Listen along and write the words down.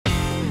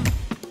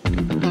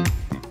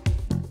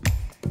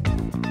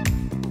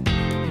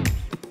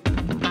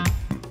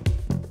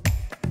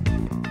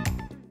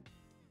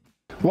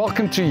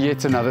Welcome to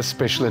yet another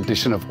special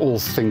edition of All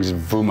Things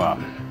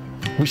Vuma.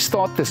 We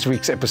start this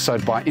week's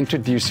episode by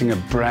introducing a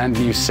brand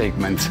new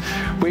segment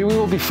where we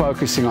will be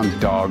focusing on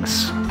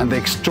dogs and the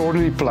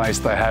extraordinary place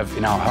they have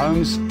in our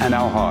homes and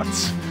our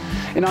hearts.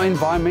 In our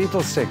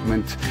environmental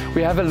segment,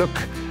 we have a look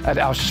at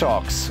our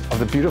sharks of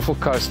the beautiful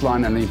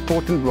coastline and the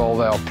important role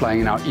they are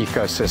playing in our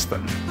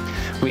ecosystem.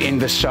 We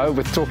end the show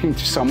with talking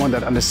to someone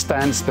that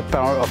understands the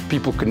power of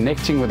people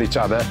connecting with each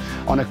other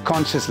on a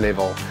conscious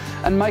level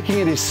and making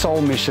it his sole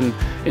mission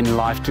in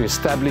life to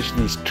establish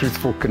these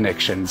truthful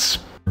connections.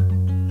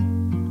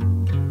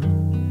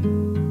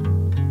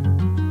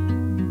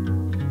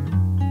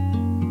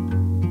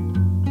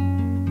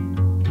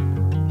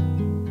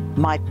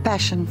 My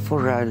passion for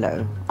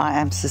Rolo. I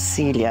am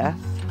Cecilia,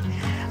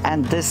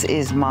 and this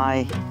is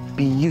my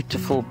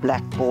beautiful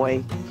black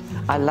boy.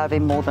 I love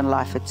him more than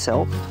life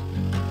itself.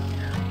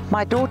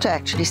 My daughter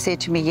actually said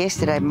to me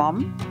yesterday,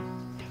 "Mom,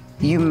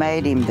 you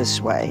made him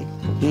this way.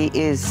 He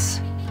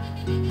is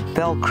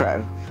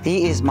Velcro.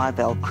 He is my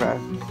Velcro."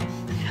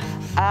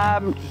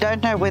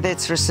 Don't know whether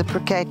it's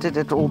reciprocated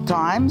at all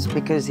times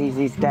because he's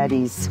his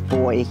daddy's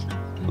boy.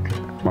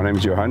 My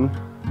name's Johan.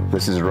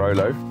 This is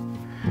Rolo.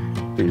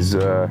 He's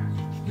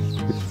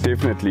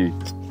definitely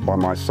by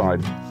my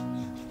side.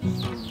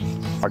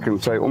 I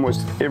can say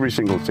almost every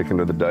single second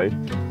of the day,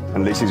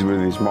 unless he's with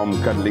his mom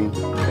cuddling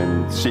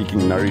and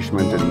seeking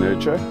nourishment and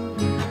nurture.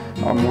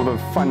 I'm more of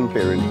a fun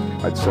parent,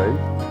 I'd say.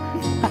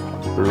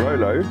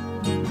 Rolo,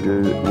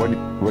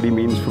 what he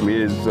means for me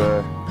is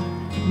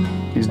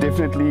he's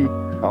definitely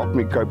helped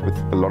me cope with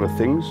a lot of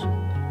things,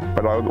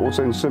 but I would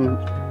also in some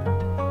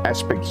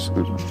aspects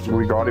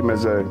regard him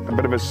as a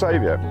bit of a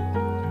savior.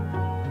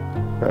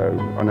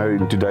 I know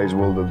in today's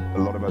world a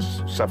lot of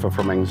us suffer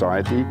from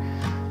anxiety.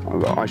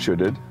 I sure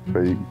did,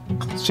 but it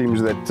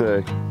seems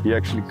that he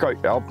actually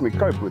helped me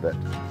cope with that.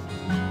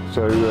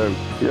 So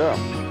yeah,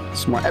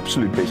 it's my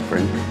absolute best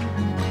friend.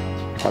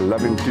 I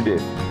love him to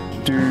death.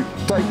 To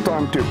take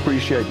time to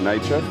appreciate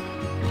nature,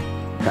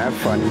 have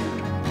fun,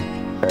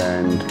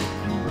 and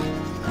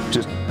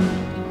just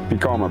be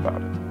calm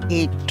about it.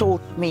 He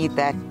taught me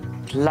that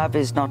love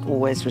is not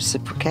always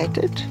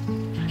reciprocated,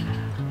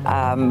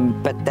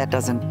 but that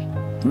doesn't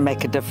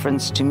make a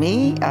difference to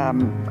me.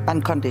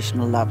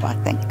 Unconditional love, I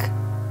think.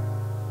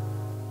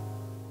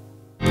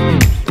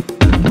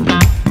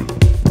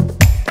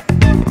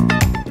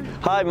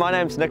 Hi, my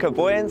name's Nico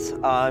Booyens.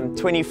 I'm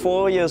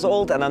 24 years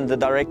old and I'm the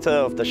director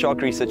of the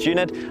Shark Research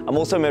Unit. I'm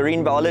also a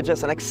marine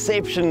biologist and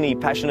exceptionally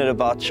passionate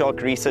about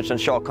shark research and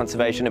shark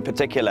conservation in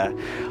particular.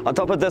 On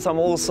top of this, I'm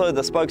also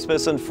the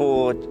spokesperson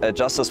for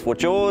Justice for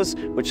Jaws,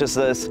 which is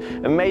this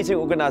amazing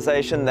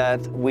organization that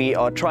we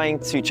are trying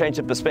to change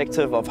the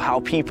perspective of how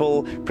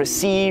people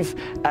perceive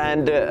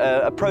and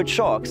approach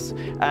sharks.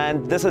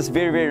 And this is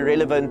very, very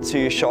relevant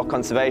to shark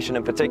conservation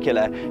in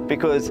particular,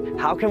 because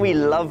how can we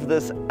love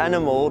this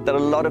animal that a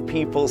lot of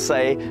people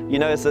say, you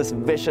know, it's this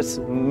vicious,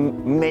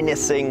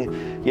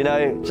 menacing, you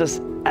know,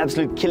 just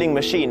absolute killing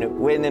machine,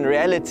 when in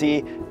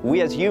reality,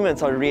 we as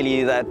humans are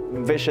really that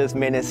vicious,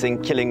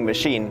 menacing killing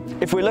machine.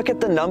 If we look at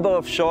the number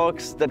of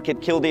sharks that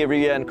get killed every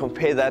year and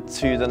compare that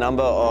to the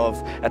number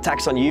of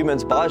attacks on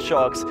humans by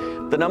sharks,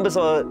 the numbers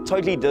are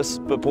totally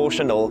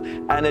disproportional,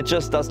 and it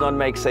just does not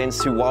make sense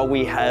to why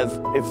we have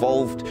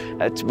evolved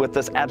with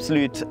this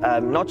absolute,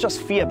 not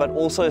just fear, but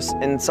also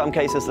in some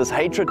cases this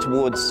hatred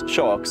towards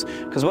sharks.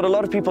 Because what a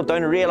lot of people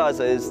don't realize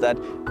is that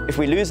if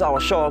we lose our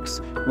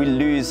sharks, we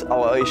lose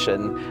our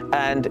ocean.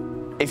 And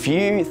if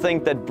you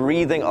think that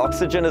breathing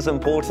oxygen is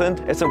important,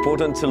 it's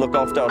important to look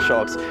after our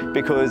sharks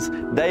because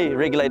they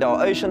regulate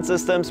our ocean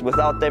systems.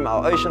 Without them,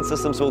 our ocean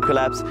systems will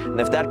collapse. And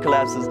if that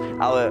collapses,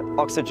 our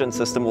oxygen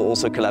system will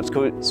also collapse.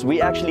 Because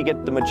we actually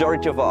get the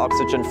majority of our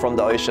oxygen from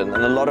the ocean,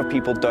 and a lot of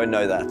people don't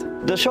know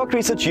that. The Shark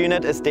Research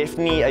Unit is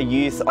definitely a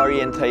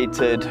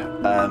youth-orientated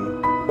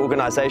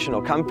organization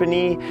or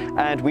company,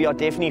 and we are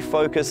definitely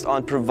focused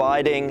on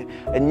providing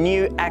a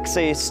new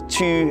access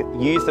to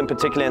youth, in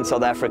particular in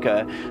South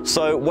Africa.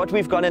 So what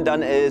we've gone and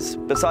done is,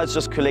 besides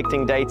just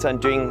collecting data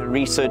and doing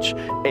research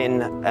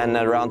in and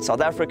around South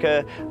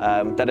Africa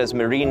that is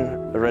marine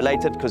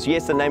related, because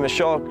yes, the name is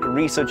Shark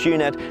Research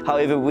Unit,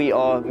 however we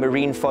are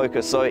marine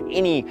focused, so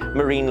any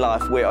marine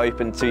life we're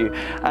open to.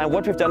 And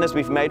what we've done is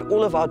we've made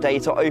all of our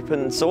data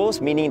open source,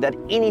 meaning that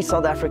any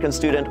South African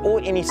student or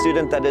any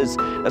student that is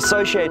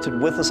associated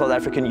with the South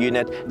African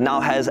unit now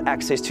has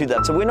access to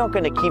that. So we're not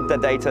going to keep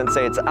that data and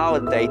say it's our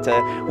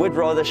data. We'd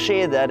rather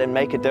share that and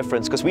make a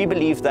difference, because we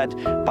believe that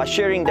by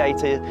sharing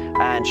data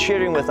and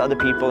sharing with other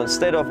people,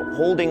 instead of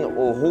holding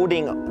or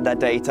hoarding that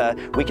data,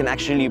 we can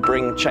actually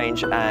bring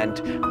change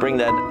and bring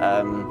that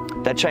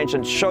that change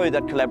and show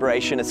that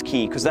collaboration is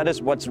key, because that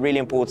is what's really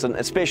important,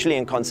 especially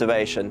in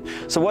conservation.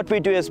 So what we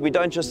do is we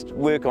don't just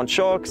work on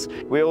sharks,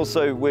 we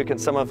also work in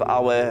some of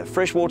our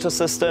freshwater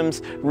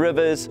systems,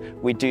 rivers.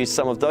 We do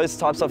some of those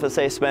types of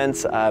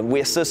assessments.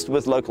 We assist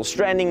with local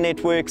stranding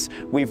networks.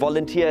 We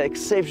volunteer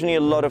exceptionally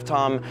a lot of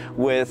time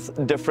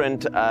with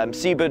different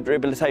seabird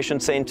rehabilitation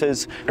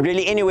centers.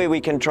 Really anywhere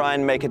we can try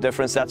and make a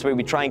difference, that's where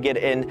we try and get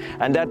in,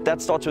 and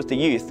that starts with the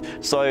youth.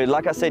 So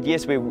like I said,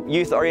 yes, we're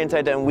youth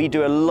oriented, and we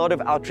do a lot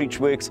of outreach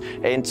works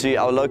into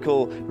our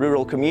local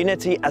rural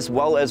community as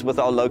well as with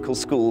our local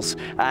schools.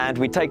 And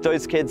we take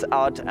those kids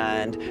out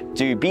and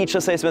do beach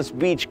assessments,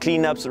 beach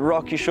cleanups,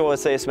 rocky shore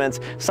assessments.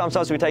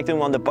 Sometimes we take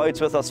them on the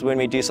boats with us when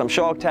we do some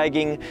shark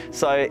tagging.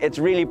 So it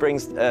really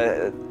brings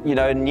you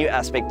know, a new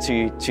aspect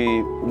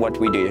to what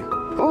we do.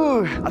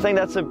 Ooh, I think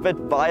that's a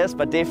bit biased,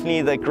 but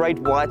definitely the great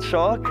white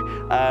shark.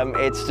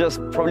 It's just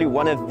probably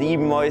one of the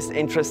most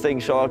interesting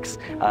sharks.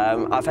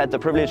 I've had the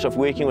privilege of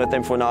working with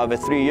them for now over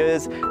 3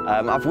 years.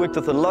 I've worked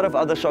with a lot of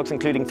other sharks,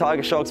 including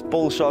tiger sharks,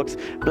 bull sharks,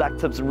 black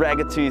tips,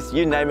 ragged tooth,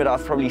 you name it,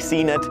 I've probably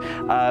seen it.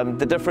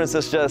 The difference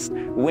is just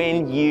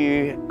when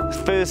you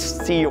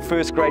first see your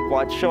first great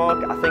white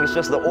shark, I think it's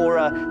just the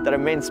aura, that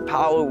immense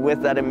power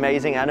with that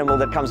amazing animal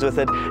that comes with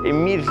it.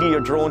 Immediately you're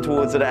drawn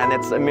towards it, and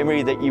it's a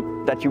memory that you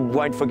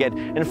won't forget.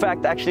 In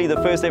fact, actually the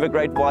first ever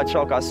great white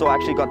shark I saw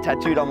actually got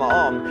tattooed on my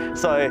arm.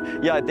 So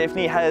yeah, it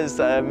definitely has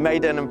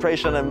made an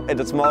impression and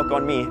its mark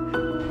on me.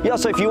 Yeah,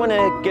 so if you want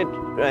to get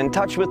in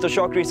touch with the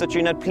Shark Research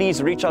Unit,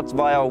 please reach out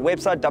via our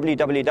website,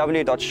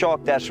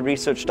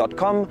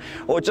 www.shark-research.com,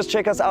 or just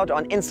check us out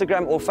on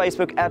Instagram or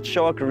Facebook at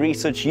Shark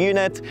Research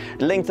Unit,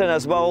 LinkedIn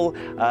as well.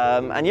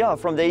 And yeah,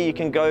 from there you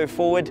can go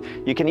forward.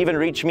 You can even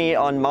reach me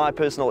on my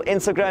personal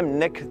Instagram,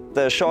 Nick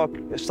the Shark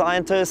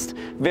Scientist.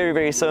 Very,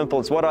 very simple.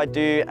 It's what I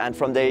do, and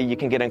from there you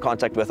can get in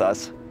contact with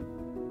us.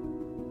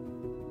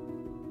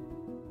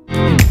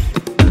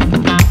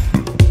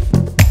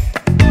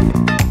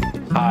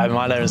 Hi,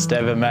 my name is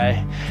David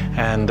May,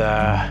 and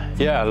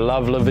yeah, I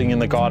love living in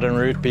the garden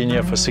route, been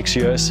here for 6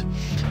 years,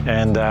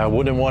 and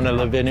wouldn't want to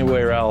live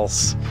anywhere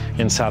else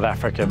in South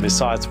Africa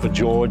besides for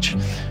George.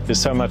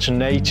 There's so much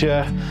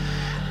nature,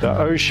 the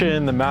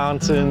ocean, the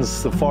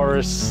mountains, the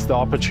forests, the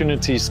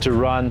opportunities to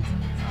run.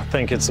 I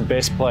think it's the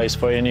best place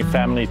for any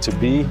family to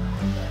be.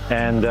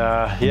 And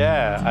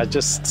yeah, I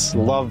just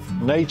love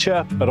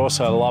nature, but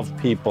also I love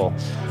people,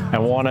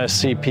 and want to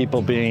see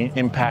people being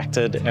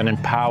impacted and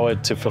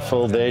empowered to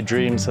fulfill their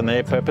dreams and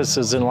their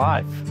purposes in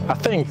life. I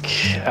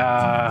think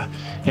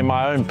in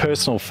my own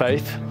personal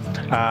faith,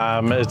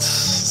 it's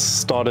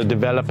started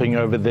developing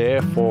over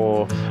there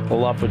for a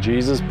love for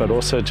Jesus, but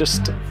also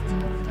just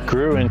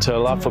grew into a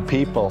love for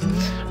people.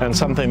 And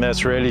something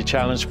that's really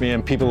challenged me,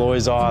 and people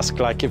always ask,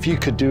 like, if you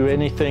could do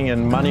anything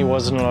and money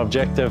wasn't an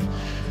objective,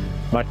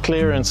 my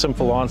clear and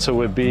simple answer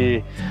would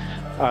be,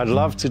 I'd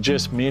love to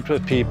just meet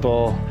with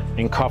people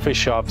in coffee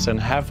shops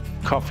and have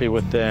coffee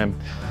with them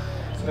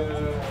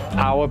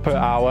hour per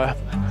hour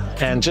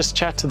and just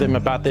chat to them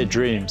about their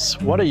dreams.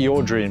 What are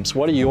your dreams?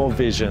 What are your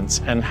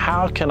visions? And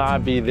how can I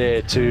be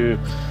there to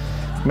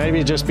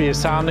maybe just be a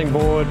sounding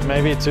board,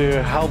 maybe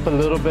to help a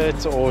little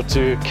bit, or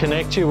to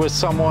connect you with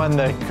someone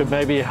that could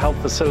maybe help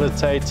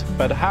facilitate,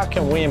 but how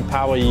can we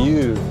empower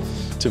you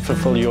to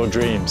fulfill your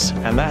dreams?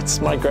 And that's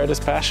my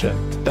greatest passion.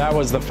 That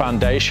was the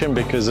foundation,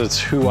 because it's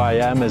who I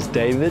am as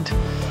David.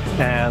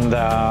 And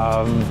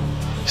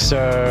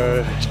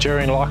so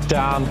during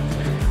lockdown,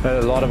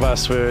 a lot of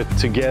us were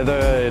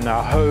together in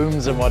our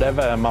homes and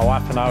whatever, and my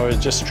wife and I were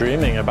just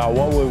dreaming about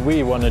what would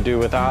we want to do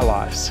with our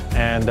lives.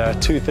 And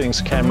two things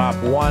came up.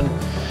 One,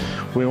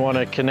 we want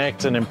to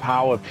connect and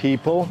empower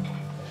people,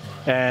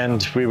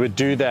 and we would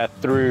do that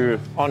through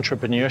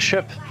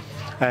entrepreneurship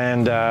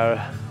and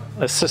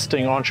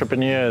assisting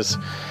entrepreneurs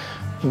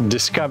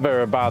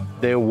discover about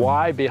their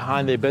why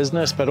behind their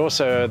business, but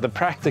also the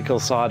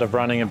practical side of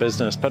running a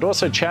business, but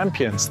also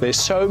champions. There's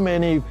so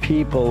many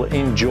people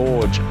in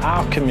George,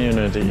 our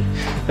community,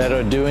 that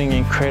are doing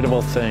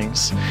incredible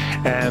things,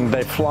 and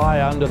they fly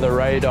under the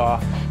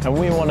radar, and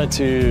we wanted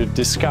to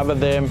discover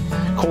them,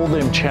 call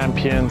them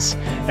champions,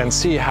 and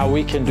see how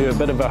we can do a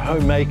bit of a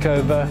home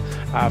makeover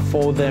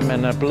for them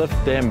and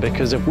uplift them,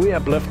 because if we're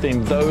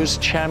uplifting those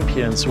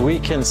champions, we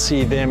can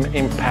see them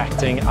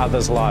impacting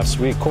others' lives.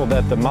 We call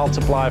that the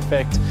multiplier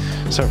effect.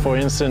 So for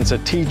instance, a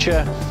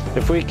teacher,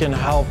 if we can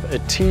help a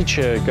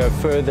teacher go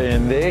further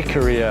in their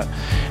career,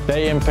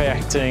 they're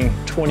impacting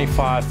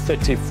 25,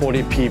 30,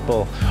 40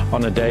 people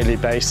on a daily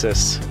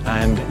basis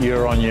and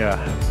year on year.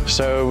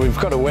 So we've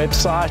got a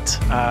website,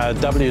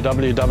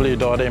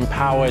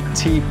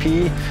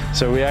 www.empowertp.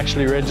 So we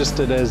actually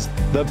registered as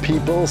The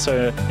People,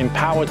 so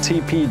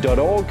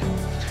empowertp.org.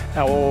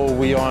 Or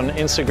we on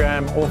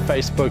Instagram or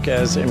Facebook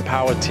as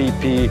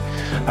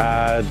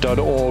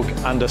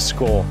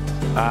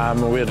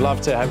empowertp.org_. We'd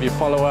love to have you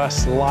follow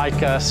us,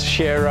 like us,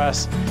 share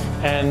us,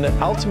 and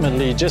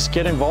ultimately just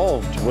get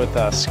involved with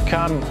us.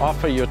 Come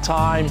offer your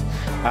time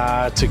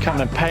to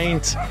come and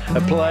paint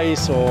a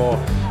place, or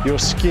your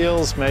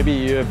skills. Maybe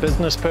you're a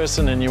business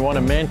person and you want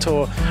to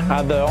mentor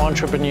other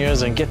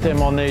entrepreneurs and get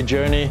them on their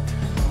journey.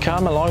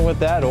 Come along with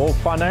that, or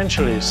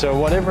financially. So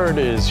whatever it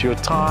is, your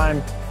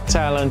time,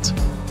 talent,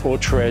 or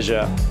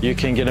treasure, you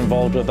can get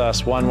involved with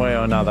us one way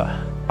or another.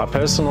 My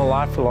personal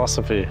life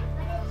philosophy: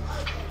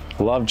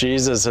 love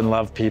Jesus and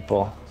love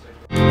people.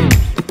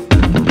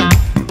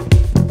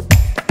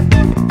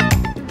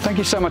 Thank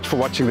you so much for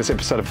watching this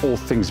episode of All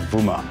Things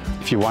Vuma.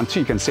 If you want to,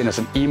 you can send us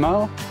an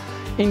email,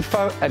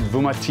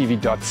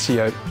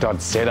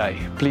 info@vumatv.co.za.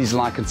 Please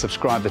like and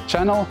subscribe the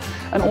channel,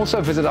 and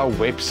also visit our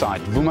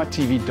website,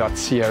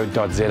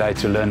 vumatv.co.za,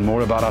 to learn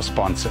more about our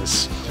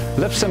sponsors.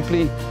 Live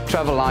simply,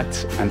 travel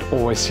light, and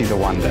always see the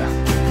wonder.